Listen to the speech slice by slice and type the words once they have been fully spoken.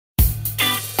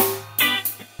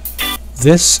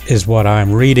This is what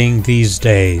I'm reading these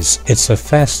days. It's a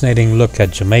fascinating look at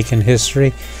Jamaican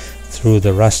history through the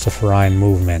Rastafarian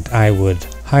movement. I would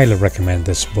highly recommend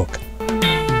this book.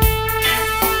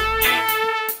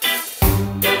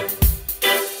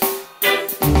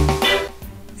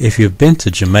 If you've been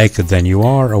to Jamaica, then you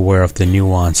are aware of the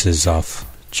nuances of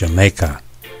Jamaica.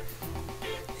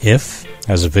 If,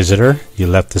 as a visitor, you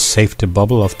left the safety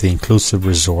bubble of the inclusive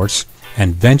resorts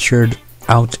and ventured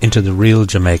out into the real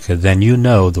Jamaica, then you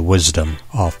know the wisdom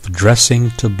of dressing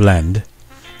to blend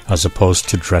as opposed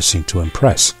to dressing to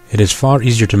impress. It is far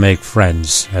easier to make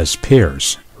friends as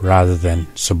peers rather than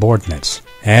subordinates.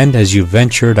 And as you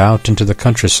ventured out into the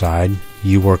countryside,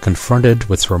 you were confronted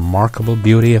with the remarkable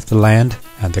beauty of the land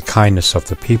and the kindness of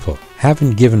the people.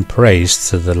 Having given praise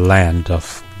to the land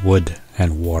of wood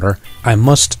and water, I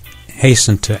must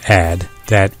hasten to add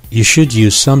that you should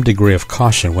use some degree of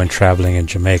caution when traveling in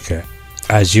Jamaica,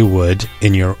 as you would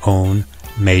in your own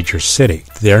major city.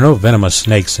 There are no venomous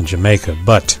snakes in Jamaica,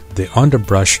 but the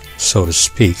underbrush, so to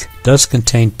speak, does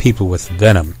contain people with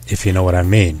venom, if you know what I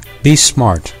mean. Be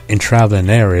smart in traveling in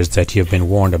areas that you've been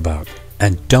warned about,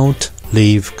 and don't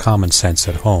leave common sense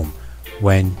at home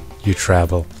when you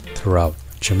travel throughout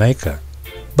Jamaica.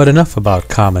 But enough about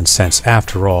common sense.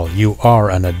 After all, you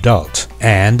are an adult.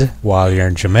 And while you're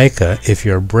in Jamaica, if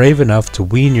you're brave enough to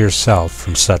wean yourself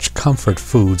from such comfort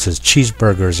foods as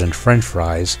cheeseburgers and french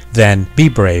fries, then be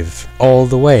brave all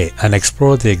the way and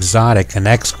explore the exotic and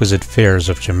exquisite fares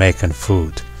of Jamaican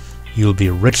food. You'll be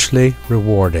richly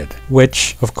rewarded,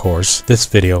 which, of course, this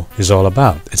video is all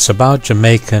about. It's about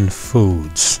Jamaican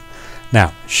foods.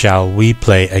 Now, shall we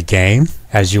play a game?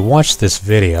 As you watch this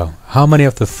video, how many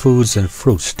of the foods and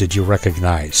fruits did you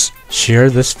recognize? Share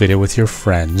this video with your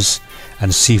friends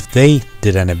and see if they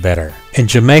did any better. In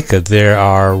Jamaica, there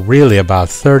are really about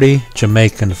 30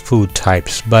 Jamaican food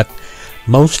types, but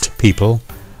most people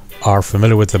are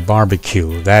familiar with the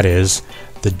barbecue, that is,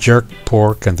 the jerk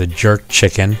pork and the jerk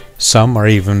chicken. Some are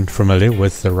even familiar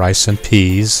with the rice and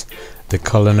peas, the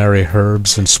culinary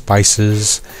herbs and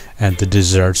spices, and the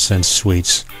desserts and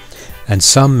sweets. And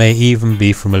some may even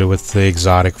be familiar with the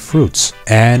exotic fruits.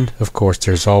 And, of course,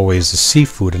 there's always the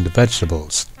seafood and the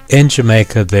vegetables. In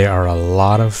Jamaica, there are a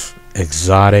lot of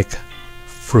exotic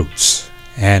fruits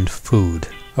and food.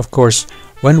 Of course,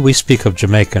 when we speak of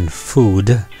Jamaican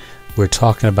food, we're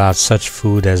talking about such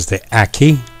food as the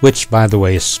ackee, which, by the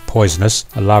way, is poisonous.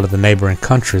 A lot of the neighboring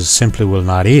countries simply will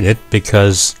not eat it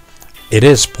because it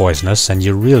is poisonous, and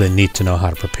you really need to know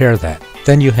how to prepare that.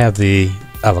 Then you have the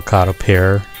avocado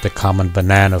pear, the common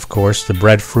banana, of course, the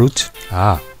breadfruit.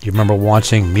 You remember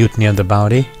watching Mutiny on the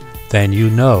Bounty? Then you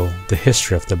know the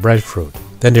history of the breadfruit.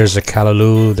 Then there's the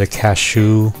callaloo, the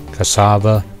cashew,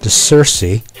 cassava, the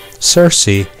sursi.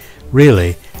 Sursi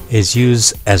really is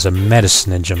used as a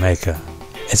medicine in Jamaica.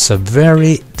 It's a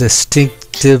very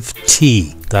distinctive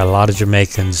tea that a lot of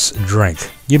Jamaicans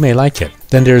drink. You may like it.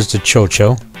 Then there's the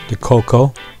chocho, the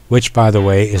cocoa, which, by the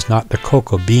way, is not the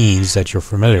cocoa beans that you're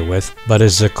familiar with, but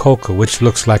is the cocoa, which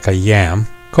looks like a yam.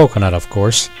 Coconut, of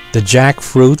course. The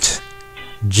jackfruit,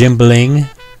 jimbling.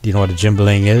 Do you know what a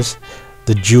jimbling is?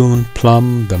 The June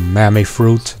plum, the mammy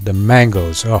fruit, the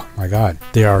mangoes. Oh my God.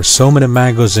 There are so many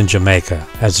mangoes in Jamaica.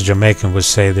 As a Jamaican would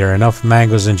say, there are enough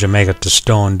mangoes in Jamaica to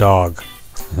stone dog.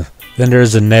 Then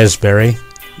there's the nesberry,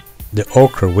 the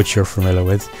okra, which you're familiar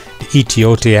with, the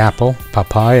Ethiopian apple,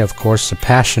 papaya, of course, the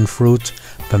passion fruit,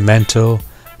 pimento,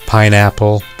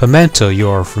 pineapple. Pimento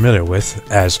you're familiar with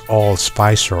as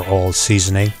allspice or all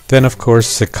seasoning. Then, of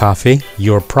course, the coffee.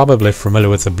 You're probably familiar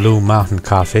with the Blue Mountain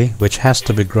coffee, which has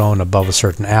to be grown above a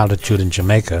certain altitude in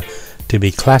Jamaica to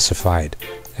be classified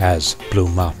as Blue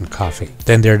Mountain coffee.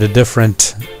 Then there are the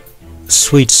different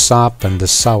sweet sop and the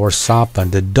sour sop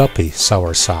and the duppy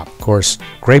sour sop. Of course,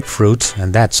 grapefruit,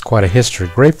 and that's quite a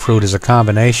history. Grapefruit is a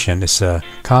combination. It's a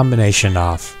combination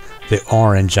of the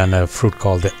orange and a fruit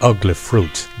called the ugly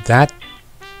fruit. That,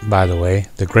 by the way,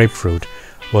 the grapefruit,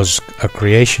 was a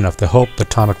creation of the Hope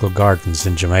Botanical Gardens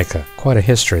in Jamaica. Quite a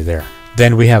history there.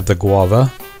 Then we have the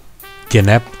guava,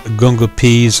 guinep, gungo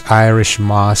peas, Irish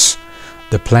moss,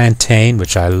 the plantain,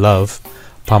 which I love,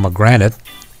 pomegranate,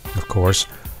 of course,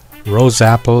 rose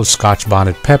apple, Scotch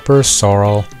bonnet pepper,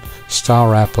 sorrel,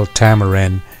 star apple,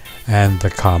 tamarind, and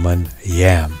the common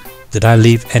yam. Did I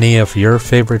leave any of your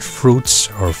favorite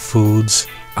fruits or foods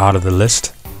out of the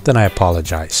list? Then I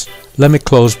apologize. Let me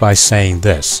close by saying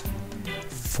this.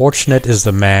 Fortunate is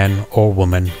the man or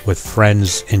woman with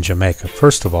friends in Jamaica.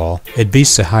 First of all, it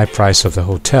beats the high price of the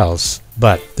hotels,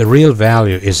 but the real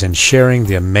value is in sharing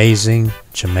the amazing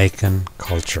Jamaican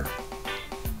culture.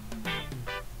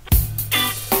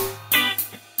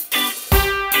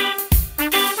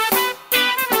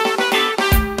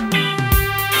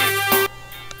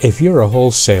 If you're a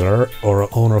wholesaler or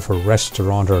owner of a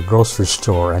restaurant or a grocery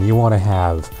store and you want to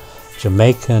have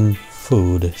Jamaican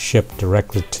food shipped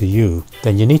directly to you,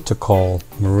 then you need to call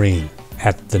Maureen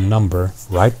at the number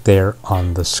right there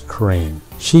on the screen.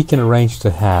 She can arrange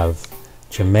to have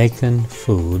Jamaican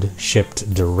food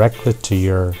shipped directly to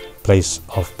your place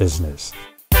of business.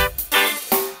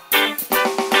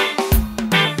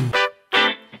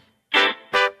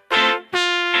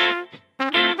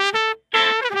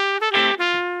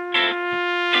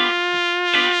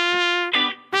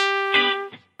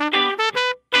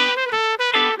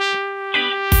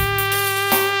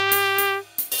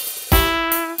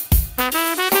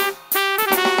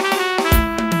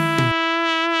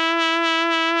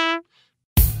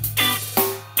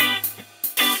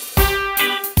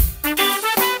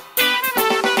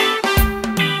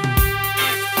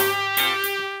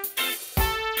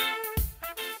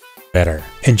 Better.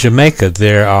 In Jamaica,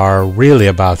 there are really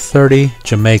about 30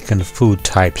 Jamaican food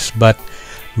types, but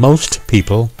most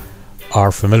people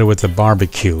are familiar with the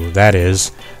barbecue, that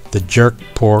is, the jerk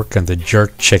pork and the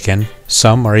jerk chicken.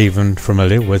 Some are even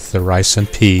familiar with the rice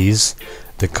and peas,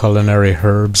 the culinary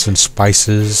herbs and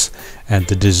spices, and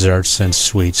the desserts and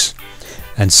sweets.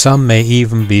 And some may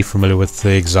even be familiar with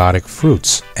the exotic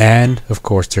fruits. And, of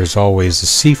course, there's always the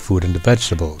seafood and the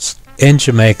vegetables. In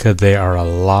Jamaica, there are a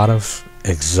lot of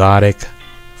exotic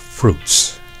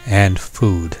fruits and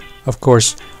food. Of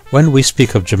course, when we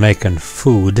speak of Jamaican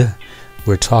food,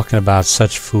 we're talking about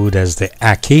such food as the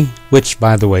ackee, which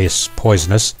by the way is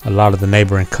poisonous. A lot of the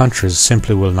neighboring countries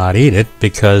simply will not eat it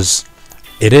because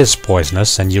it is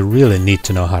poisonous and you really need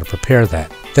to know how to prepare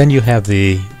that. Then you have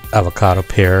the avocado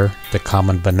pear, the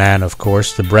common banana, of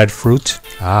course, the breadfruit.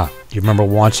 You remember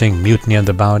watching Mutiny on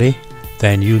the Bounty?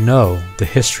 Then you know the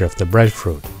history of the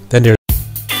breadfruit. Then there's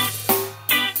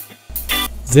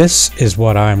This is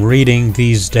what I'm reading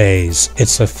these days.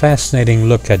 It's a fascinating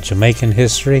look at Jamaican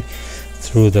history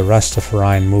through the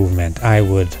Rastafarian movement. I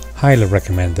would highly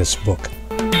recommend this book.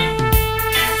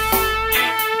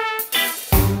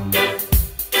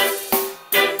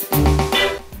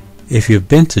 If you've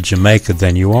been to Jamaica,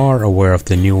 then you are aware of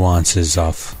the nuances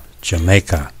of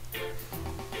Jamaica.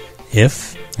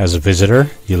 If, as a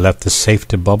visitor, you left the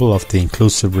safety bubble of the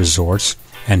inclusive resorts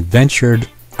and ventured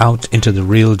out into the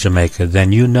real Jamaica,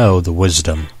 then you know the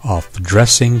wisdom of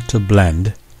dressing to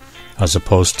blend as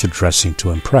opposed to dressing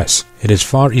to impress. It is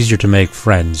far easier to make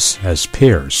friends as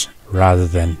peers rather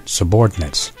than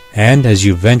subordinates. And as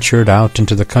you ventured out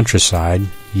into the countryside,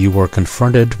 you were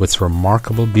confronted with the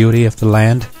remarkable beauty of the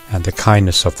land and the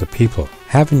kindness of the people.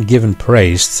 Having given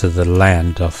praise to the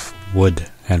land of wood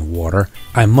and water,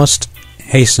 I must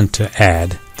hasten to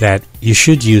add that you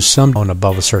should use some tone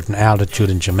above a certain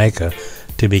altitude in Jamaica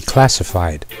to be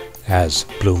classified as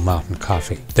Blue Mountain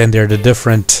coffee. Then there are the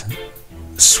different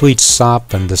sweet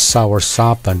sop and the sour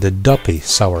sop and the duppy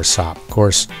sour sop. Of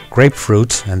course,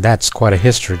 grapefruit, and that's quite a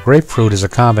history. Grapefruit is a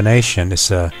combination. It's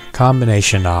a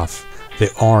combination of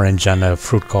the orange and a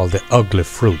fruit called the ugly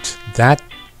fruit. That,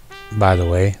 by the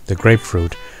way, the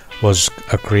grapefruit, was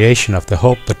a creation of the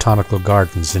Hope Botanical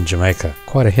Gardens in Jamaica.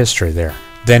 Quite a history there.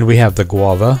 Then we have the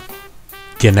guava,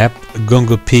 guinep,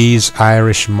 gungo peas,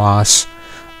 Irish moss,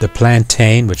 the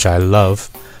plantain, which I love,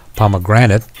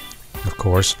 pomegranate, of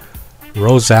course,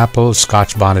 rose apple,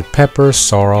 Scotch bonnet pepper,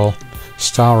 sorrel,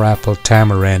 star apple,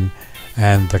 tamarind,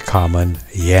 and the common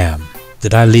yam.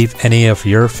 Did I leave any of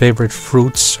your favorite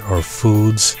fruits or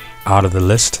foods out of the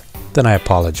list? Then I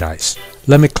apologize.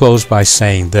 Let me close by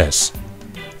saying this.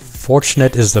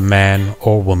 Fortunate is the man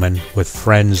or woman with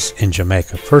friends in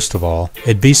Jamaica. First of all,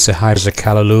 it beats the hype of the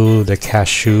callaloo, the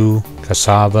cashew,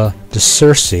 cassava, the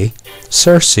sursi.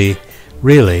 Sursi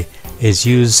really is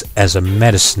used as a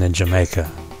medicine in Jamaica.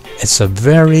 It's a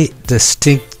very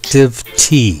distinctive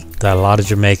tea that a lot of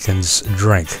Jamaicans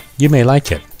drink. You may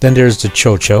like it. Then there's the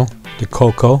chocho, the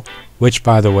cocoa, which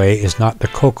by the way is not the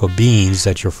cocoa beans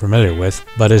that you're familiar with,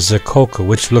 but is the cocoa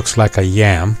which looks like a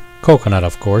yam. Coconut,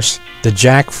 of course. The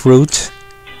jackfruit,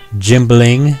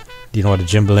 jimbling. Do you know what a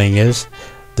jimbling is?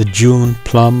 The June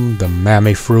plum, the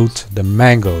mammy fruit, the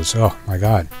mangoes. Oh my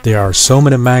God. There are so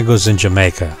many mangoes in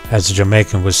Jamaica. As a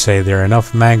Jamaican would say, there are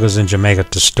enough mangoes in Jamaica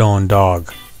to stone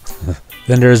dog.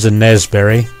 Then there's the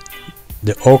nesberry,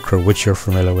 the okra, which you're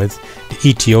familiar with, the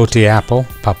Ethiote apple,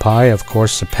 papaya, of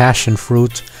course, the passion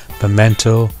fruit,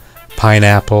 pimento,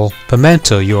 pineapple.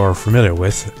 Pimento you're familiar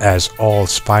with as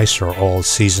allspice or all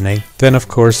seasoning. Then of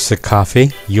course the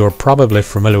coffee. You're probably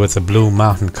familiar with the Blue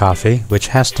Mountain coffee, which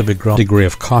has to be grown with a degree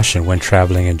of caution when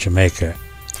traveling in Jamaica,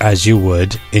 as you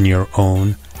would in your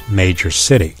own major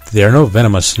city. There are no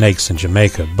venomous snakes in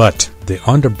Jamaica, but the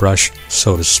underbrush,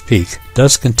 so to speak,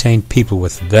 does contain people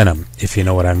with venom, if you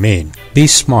know what I mean. Be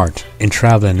smart in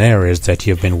traveling in areas that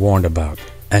you've been warned about,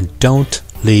 and don't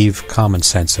leave common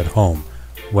sense at home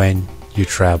when you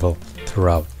travel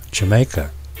throughout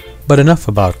Jamaica. But enough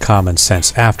about common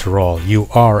sense. After all, you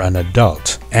are an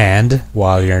adult. And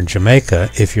while you're in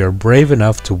Jamaica, if you're brave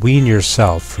enough to wean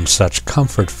yourself from such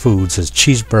comfort foods as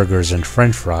cheeseburgers and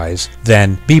french fries,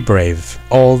 then be brave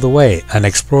all the way and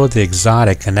explore the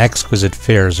exotic and exquisite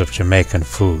fares of Jamaican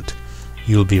food.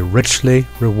 You'll be richly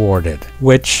rewarded,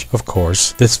 which, of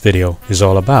course, this video is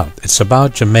all about. It's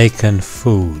about Jamaican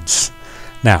foods.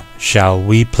 Now, shall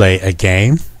we play a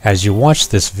game? As you watch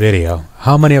this video,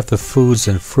 how many of the foods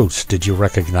and fruits did you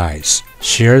recognize?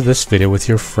 Share this video with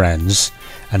your friends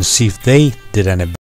and see if they did any